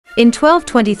In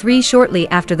 1223, shortly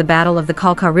after the Battle of the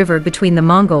Kalka River between the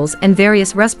Mongols and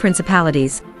various Rus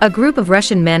principalities, a group of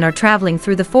Russian men are traveling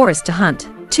through the forest to hunt.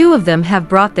 Two of them have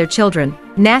brought their children,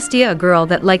 Nastya, a girl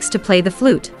that likes to play the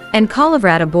flute, and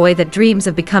Kolovrat, a boy that dreams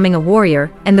of becoming a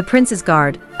warrior, and the prince's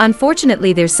guard.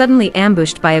 Unfortunately, they're suddenly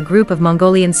ambushed by a group of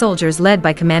Mongolian soldiers led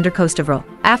by Commander Kostovril.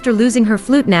 After losing her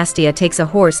flute, Nastya takes a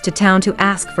horse to town to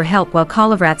ask for help while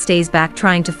Kolovrat stays back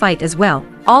trying to fight as well.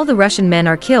 All the Russian men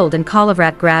are killed and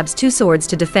Kolovrat grabs two swords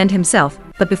to defend himself,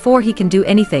 but before he can do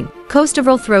anything,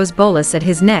 Kostovril throws bolas at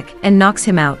his neck and knocks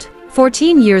him out.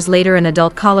 14 years later, an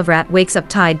adult Kolovrat wakes up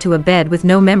tied to a bed with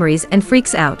no memories and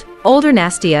freaks out. Older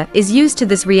Nastya is used to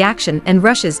this reaction and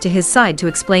rushes to his side to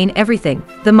explain everything.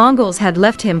 The Mongols had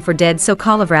left him for dead, so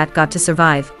Kolovrat got to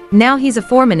survive. Now he's a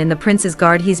foreman in the prince's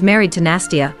guard. He's married to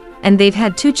Nastya, and they've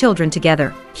had 2 children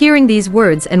together. Hearing these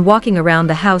words and walking around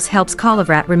the house helps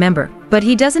Kolovrat remember. But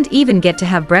he doesn't even get to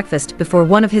have breakfast before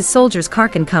one of his soldiers,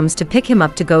 Karkin, comes to pick him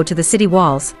up to go to the city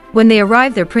walls. When they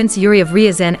arrive there, Prince Yuri of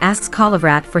Ryazan asks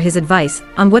Kolovrat for his advice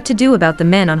on what to do about the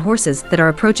men on horses that are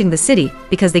approaching the city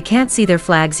because they can't see their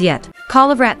flags yet.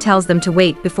 Kolovrat tells them to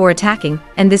wait before attacking,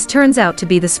 and this turns out to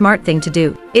be the smart thing to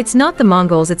do. It's not the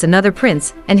Mongols, it's another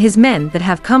prince and his men that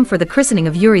have come for the christening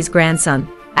of Yuri's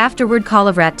grandson. Afterward,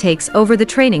 Kolovrat takes over the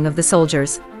training of the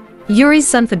soldiers. Yuri's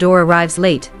son Fedor arrives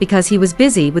late because he was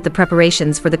busy with the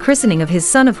preparations for the christening of his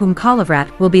son, of whom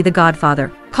Kolovrat will be the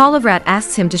godfather. Kolovrat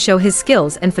asks him to show his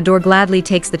skills and Fedor gladly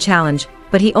takes the challenge,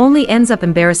 but he only ends up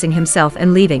embarrassing himself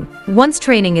and leaving. Once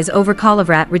training is over,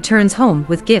 Kolovrat returns home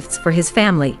with gifts for his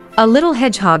family, a little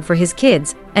hedgehog for his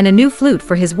kids, and a new flute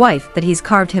for his wife that he's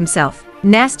carved himself.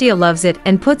 Nastya loves it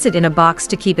and puts it in a box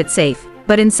to keep it safe.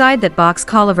 But inside that box,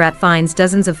 Kolovrat finds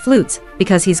dozens of flutes,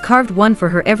 because he's carved one for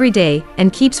her every day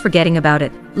and keeps forgetting about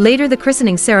it. Later, the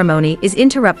christening ceremony is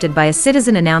interrupted by a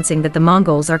citizen announcing that the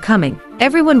Mongols are coming.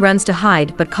 Everyone runs to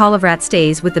hide, but Kolovrat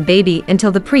stays with the baby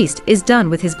until the priest is done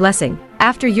with his blessing.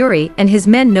 After Yuri and his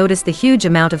men notice the huge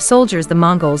amount of soldiers the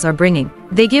Mongols are bringing,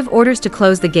 they give orders to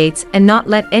close the gates and not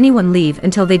let anyone leave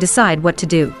until they decide what to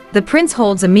do. The prince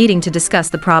holds a meeting to discuss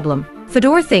the problem.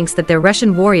 Fedor thinks that their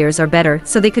Russian warriors are better,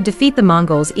 so they could defeat the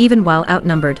Mongols even while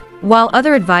outnumbered, while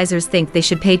other advisors think they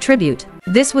should pay tribute.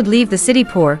 This would leave the city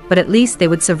poor, but at least they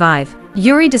would survive.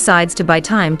 Yuri decides to buy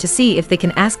time to see if they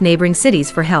can ask neighboring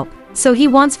cities for help. So he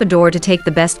wants Fedor to take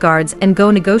the best guards and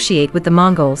go negotiate with the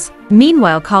Mongols.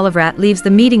 Meanwhile, Kolovrat leaves the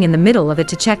meeting in the middle of it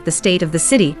to check the state of the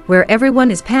city, where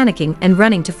everyone is panicking and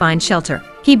running to find shelter.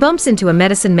 He bumps into a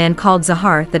medicine man called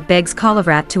Zahar that begs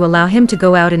Kolovrat to allow him to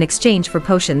go out in exchange for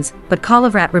potions, but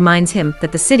Kolovrat reminds him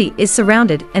that the city is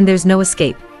surrounded and there's no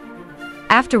escape.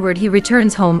 Afterward, he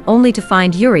returns home only to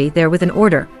find Yuri there with an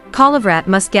order. Kolovrat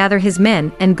must gather his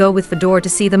men and go with Fedor to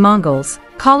see the Mongols.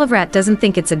 Kolovrat doesn't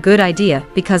think it's a good idea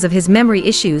because of his memory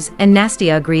issues, and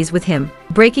Nastya agrees with him,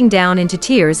 breaking down into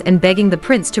tears and begging the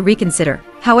prince to reconsider.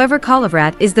 However,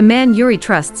 Kolovrat is the man Yuri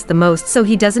trusts the most, so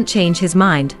he doesn't change his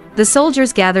mind. The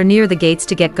soldiers gather near the gates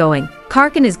to get going.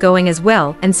 Karkin is going as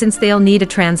well, and since they'll need a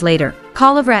translator,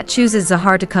 Kolovrat chooses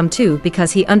Zahar to come too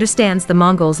because he understands the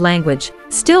Mongols' language.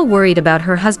 Still worried about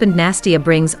her husband, Nastya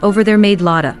brings over their maid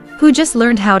Lada, who just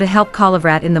learned how to help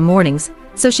Kolovrat in the mornings,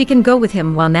 so she can go with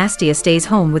him while Nastya stays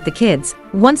home with the kids.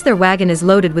 Once their wagon is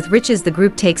loaded with riches, the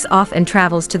group takes off and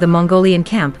travels to the Mongolian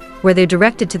camp, where they're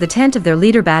directed to the tent of their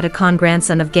leader Evpaty Khan,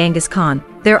 grandson of Genghis Khan.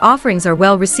 Their offerings are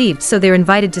well received, so they're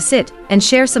invited to sit and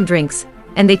share some drinks,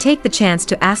 and they take the chance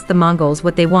to ask the Mongols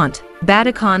what they want.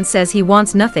 Evpaty Khan says he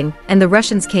wants nothing, and the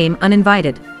Russians came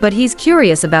uninvited. But he's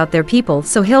curious about their people,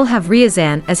 so he'll have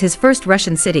Ryazan as his first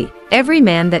Russian city. Every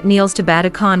man that kneels to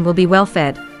Evpaty Khan will be well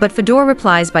fed. But Fedor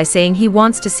replies by saying he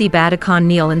wants to see Evpaty Khan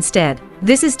kneel instead.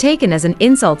 This is taken as an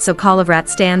insult, so Kolovrat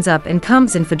stands up and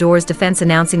comes in Fedor's defense,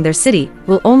 announcing their city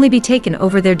will only be taken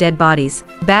over their dead bodies.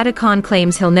 Evpaty Khan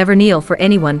claims he'll never kneel for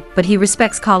anyone, but he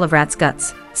respects Kolovrat's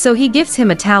guts. So he gives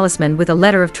him a talisman with a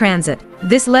letter of transit.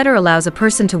 This letter allows a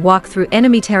person to walk through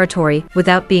enemy territory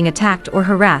without being attacked or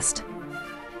harassed.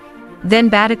 Then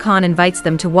Evpaty Khan invites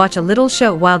them to watch a little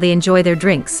show while they enjoy their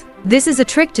drinks. This is a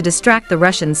trick to distract the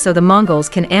Russians so the Mongols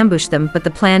can ambush them, but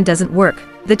the plan doesn't work.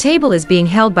 The table is being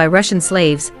held by Russian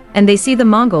slaves, and they see the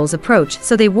Mongols approach,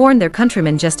 so they warn their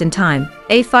countrymen just in time.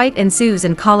 A fight ensues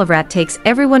and Kolovrat takes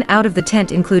everyone out of the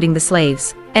tent, including the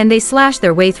slaves, and they slash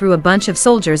their way through a bunch of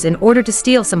soldiers in order to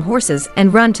steal some horses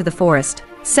and run to the forest.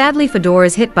 Sadly, Fedor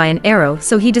is hit by an arrow,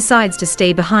 so he decides to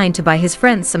stay behind to buy his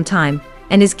friends some time,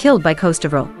 and is killed by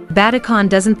Kostovril. Evpaty Khan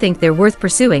doesn't think they're worth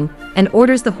pursuing, and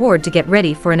orders the horde to get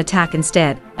ready for an attack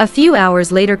instead. A few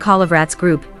hours later, Kolovrat's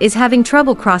group is having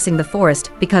trouble crossing the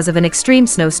forest because of an extreme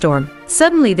snowstorm.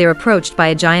 Suddenly they're approached by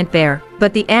a giant bear,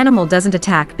 but the animal doesn't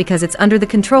attack because it's under the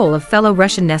control of fellow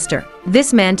Russian Nestor.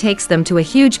 This man takes them to a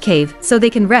huge cave so they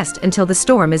can rest until the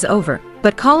storm is over.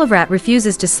 But Kolovrat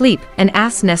refuses to sleep and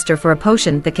asks Nestor for a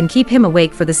potion that can keep him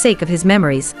awake for the sake of his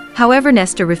memories. However,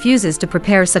 Nestor refuses to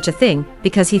prepare such a thing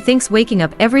because he thinks waking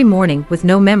up every morning with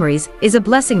no memories is a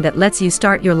blessing that lets you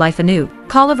start your life anew.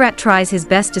 Kolovrat tries his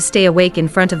best to stay awake in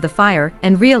front of the fire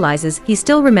and realizes he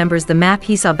still remembers the map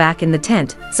he saw back in the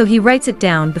tent, so he writes it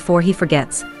down before he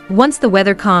forgets. Once the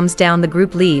weather calms down, the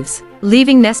group leaves,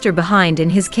 leaving Nestor behind in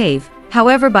his cave.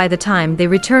 However, by the time they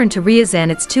return to Ryazan,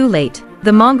 it's too late.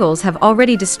 The Mongols have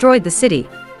already destroyed the city.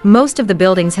 Most of the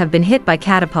buildings have been hit by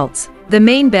catapults. The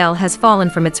main bell has fallen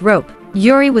from its rope.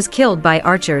 Yuri was killed by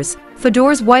archers.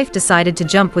 Fedor's wife decided to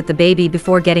jump with the baby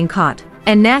before getting caught.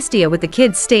 And Nastya with the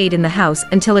kids stayed in the house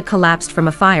until it collapsed from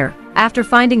a fire. After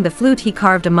finding the flute he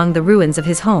carved among the ruins of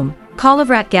his home,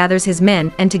 Kolovrat gathers his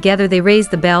men and together they raise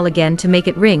the bell again to make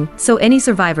it ring so any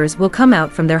survivors will come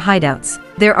out from their hideouts.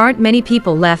 There aren't many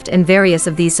people left and various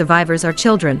of these survivors are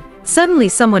children. Suddenly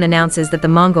someone announces that the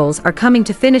Mongols are coming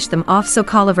to finish them off, so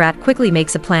Kolovrat quickly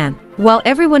makes a plan. While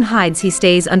everyone hides, he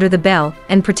stays under the bell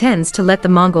and pretends to let the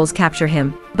Mongols capture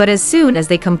him. But as soon as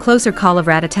they come closer,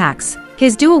 Kolovrat attacks.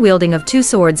 His dual wielding of two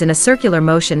swords in a circular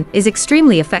motion is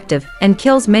extremely effective and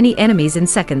kills many enemies in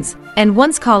seconds. And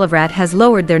once Kolovrat has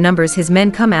lowered their numbers, his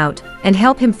men come out and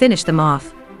help him finish them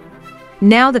off.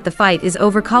 Now that the fight is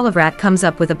over, Kolovrat comes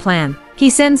up with a plan. He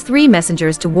sends 3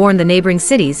 messengers to warn the neighboring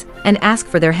cities and ask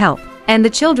for their help. And the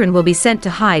children will be sent to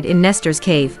hide in Nestor's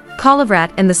cave.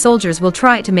 Kolovrat and the soldiers will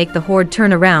try to make the horde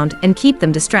turn around and keep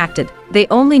them distracted. They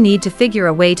only need to figure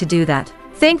a way to do that.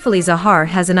 Thankfully, Zahar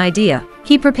has an idea.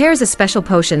 He prepares a special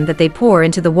potion that they pour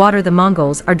into the water the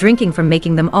Mongols are drinking from,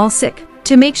 making them all sick.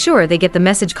 To make sure they get the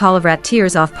message, Kolovrat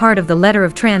tears off part of the letter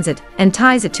of transit and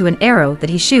ties it to an arrow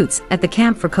that he shoots at the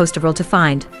camp for Kostovril to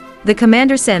find. The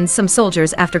commander sends some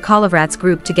soldiers after Kolovrat's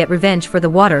group to get revenge for the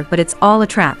water, but it's all a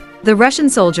trap. The Russian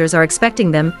soldiers are expecting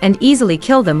them and easily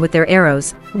kill them with their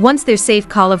arrows. Once they're safe,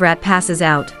 Kolovrat passes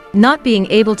out, not being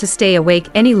able to stay awake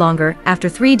any longer after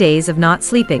 3 days of not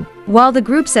sleeping. While the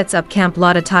group sets up camp,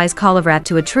 Lada ties Kolovrat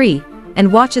to a tree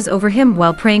and watches over him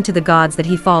while praying to the gods that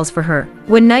he falls for her.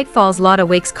 When night falls, Lada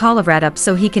wakes Kolovrat up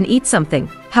so he can eat something.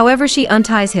 However, she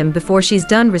unties him before she's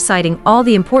done reciting all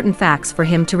the important facts for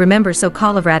him to remember, so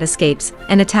Kolovrat escapes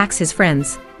and attacks his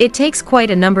friends. It takes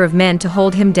quite a number of men to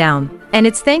hold him down, and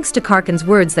it's thanks to Karkin's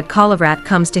words that Kolovrat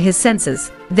comes to his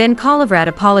senses. Then Kolovrat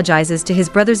apologizes to his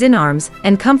brothers-in-arms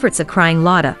and comforts a crying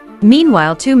Lada.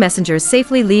 Meanwhile, 2 messengers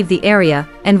safely leave the area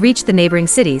and reach the neighboring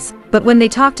cities, but when they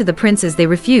talk to the princes they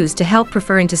refuse to help,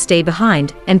 preferring to stay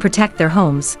behind and protect their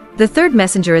homes. The 3rd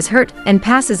messenger is hurt and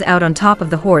passes out on top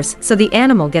of the horse, so the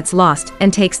animal gets lost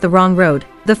and takes the wrong road.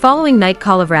 The following night,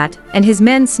 Kolovrat and his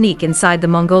men sneak inside the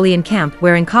Mongolian camp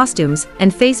wearing costumes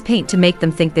and face paint to make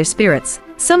them think they're spirits.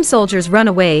 Some soldiers run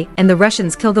away and the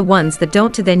Russians kill the ones that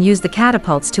don't, to then use the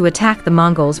catapults to attack the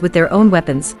Mongols with their own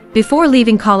weapons. Before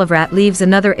leaving, Kolovrat leaves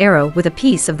another arrow with a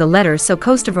piece of the letter so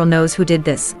Kostovril knows who did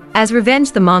this. As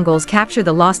revenge, the Mongols capture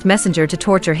the lost messenger to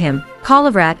torture him.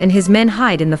 Kolovrat and his men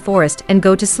hide in the forest and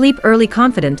go to sleep early,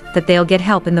 confident that they'll get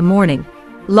help in the morning.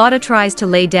 Lada tries to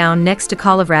lay down next to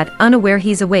Kolovrat, unaware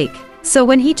he's awake. So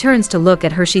when he turns to look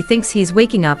at her, she thinks he's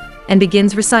waking up and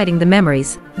begins reciting the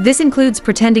memories. This includes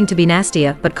pretending to be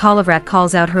Nastya, but Kolovrat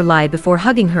calls out her lie before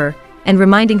hugging her and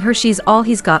reminding her she's all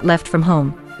he's got left from home.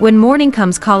 When morning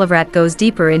comes, Kolovrat goes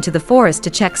deeper into the forest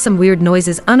to check some weird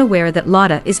noises, unaware that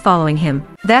Lada is following him.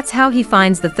 That's how he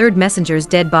finds the 3rd messenger's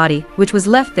dead body, which was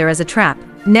left there as a trap.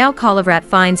 Now Kolovrat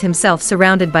finds himself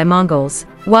surrounded by Mongols.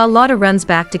 While Lada runs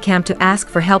back to camp to ask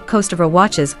for help, Kostovril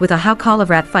watches with how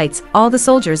Kolovrat fights all the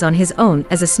soldiers on his own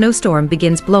as a snowstorm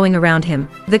begins blowing around him.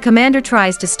 The commander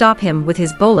tries to stop him with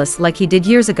his bolus like he did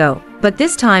years ago, but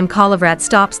this time Kolovrat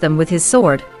stops them with his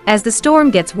sword. As the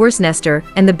storm gets worse, Nestor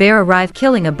and the bear arrive,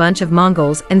 killing a bunch of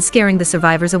Mongols and scaring the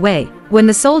survivors away. When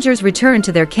the soldiers return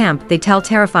to their camp, they tell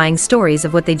terrifying stories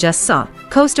of what they just saw.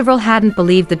 Kostovril hadn't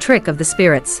believed the trick of the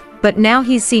spirits, but now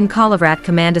he's seen Kolovrat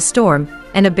command a storm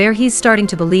and a bear, he's starting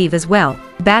to believe as well.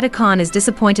 Evpaty Khan is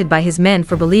disappointed by his men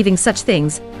for believing such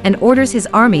things and orders his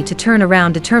army to turn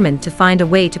around, determined to find a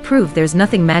way to prove there's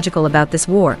nothing magical about this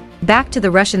war. Back to the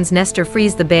Russians, Nestor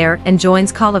frees the bear and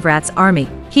joins Kolovrat's army.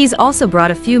 He's also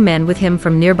brought a few men with him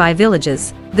from nearby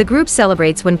villages. The group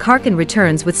celebrates when Karkin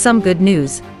returns with some good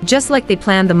news. Just like they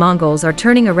planned, the Mongols are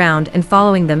turning around and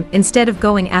following them instead of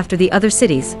going after the other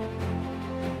cities.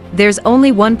 There's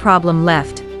only one problem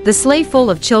left. The sleigh full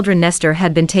of children Nestor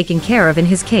had been taken care of in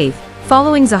his cave.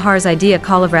 Following Zahar's idea,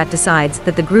 Kolovrat decides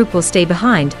that the group will stay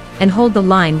behind and hold the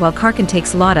line while Karkin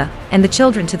takes Lada and the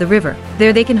children to the river.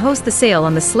 There they can host the sail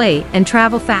on the sleigh and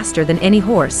travel faster than any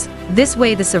horse. This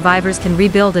way the survivors can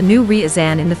rebuild a new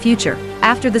Ryazan in the future.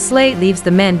 After the sleigh leaves,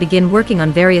 the men begin working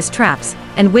on various traps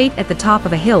and wait at the top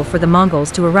of a hill for the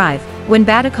Mongols to arrive. When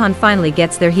Batykan finally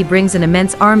gets there, he brings an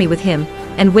immense army with him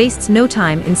and wastes no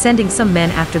time in sending some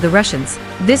men after the Russians.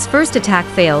 This first attack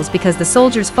fails because the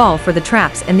soldiers fall for the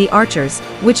traps and the archers,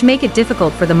 which make it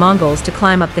difficult for the Mongols to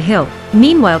climb up the hill.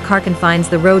 Meanwhile, Karkin finds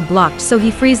the road blocked, so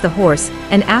he frees the horse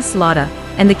and asks Lada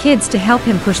and the kids to help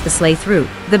him push the sleigh through.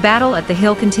 The battle at the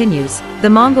hill continues. The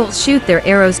Mongols shoot their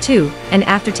arrows too, and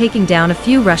after taking down a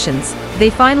few Russians, they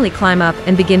finally climb up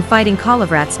and begin fighting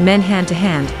Kolovrat's men hand to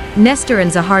hand. Nestor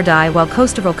and Zahar die while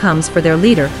Kostovril comes for their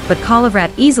leader, but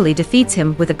Kolovrat easily defeats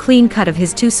him with a clean cut of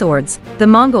his two swords. The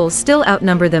Mongols still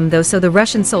outnumber them though, so the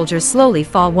Russian soldiers slowly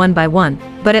fall one by one,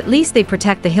 but at least they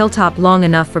protect the hilltop long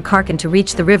enough for Karkin to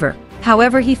reach the river.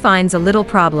 However, he finds a little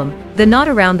problem. The knot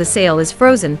around the sail is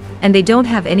frozen, and they don't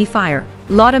have any fire.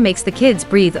 Lada makes the kids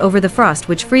breathe over the frost,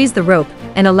 which frees the rope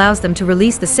and allows them to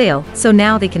release the sail, so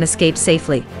now they can escape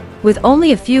safely. With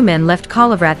only a few men left,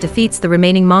 Kolovrat defeats the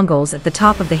remaining Mongols at the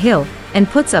top of the hill and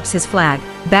puts up his flag.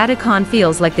 Batykan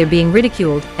feels like they're being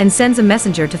ridiculed and sends a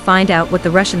messenger to find out what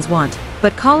the Russians want.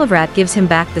 But Kolovrat gives him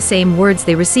back the same words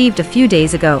they received a few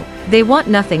days ago. They want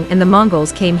nothing, and the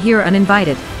Mongols came here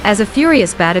uninvited. As a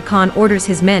furious Batykan orders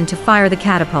his men to fire the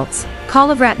catapults.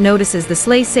 Kolovrat notices the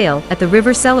sleigh sail at the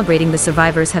river, celebrating the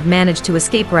survivors have managed to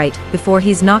escape right before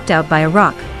he's knocked out by a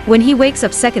rock. When he wakes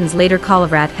up seconds later,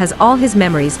 Kolovrat has all his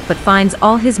memories but finds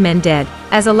all his men dead.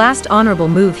 As a last honorable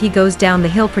move, he goes down the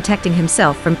hill, protecting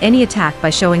himself from any attack by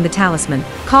showing the talisman.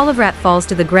 Kolovrat falls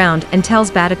to the ground and tells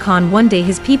Batykan one day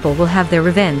his people will have their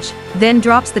revenge, then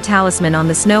drops the talisman on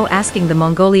the snow, asking the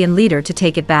Mongolian leader to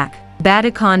take it back.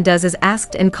 Batykan does as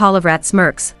asked, and Kolovrat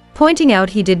smirks, pointing out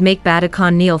he did make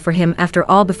Batykan kneel for him after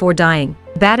all before dying.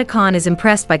 Batykan is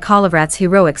impressed by Kolovrat's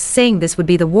heroics, saying this would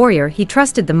be the warrior he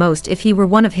trusted the most if he were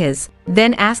one of his,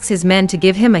 then asks his men to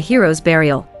give him a hero's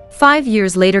burial. 5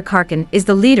 years later, Karkin is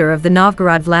the leader of the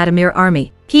Novgorod Vladimir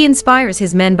army. He inspires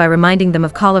his men by reminding them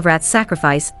of Kolovrat's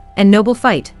sacrifice and noble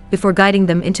fight before guiding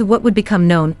them into what would become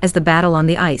known as the Battle on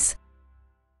the Ice.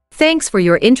 Thanks for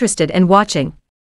your interest and watching.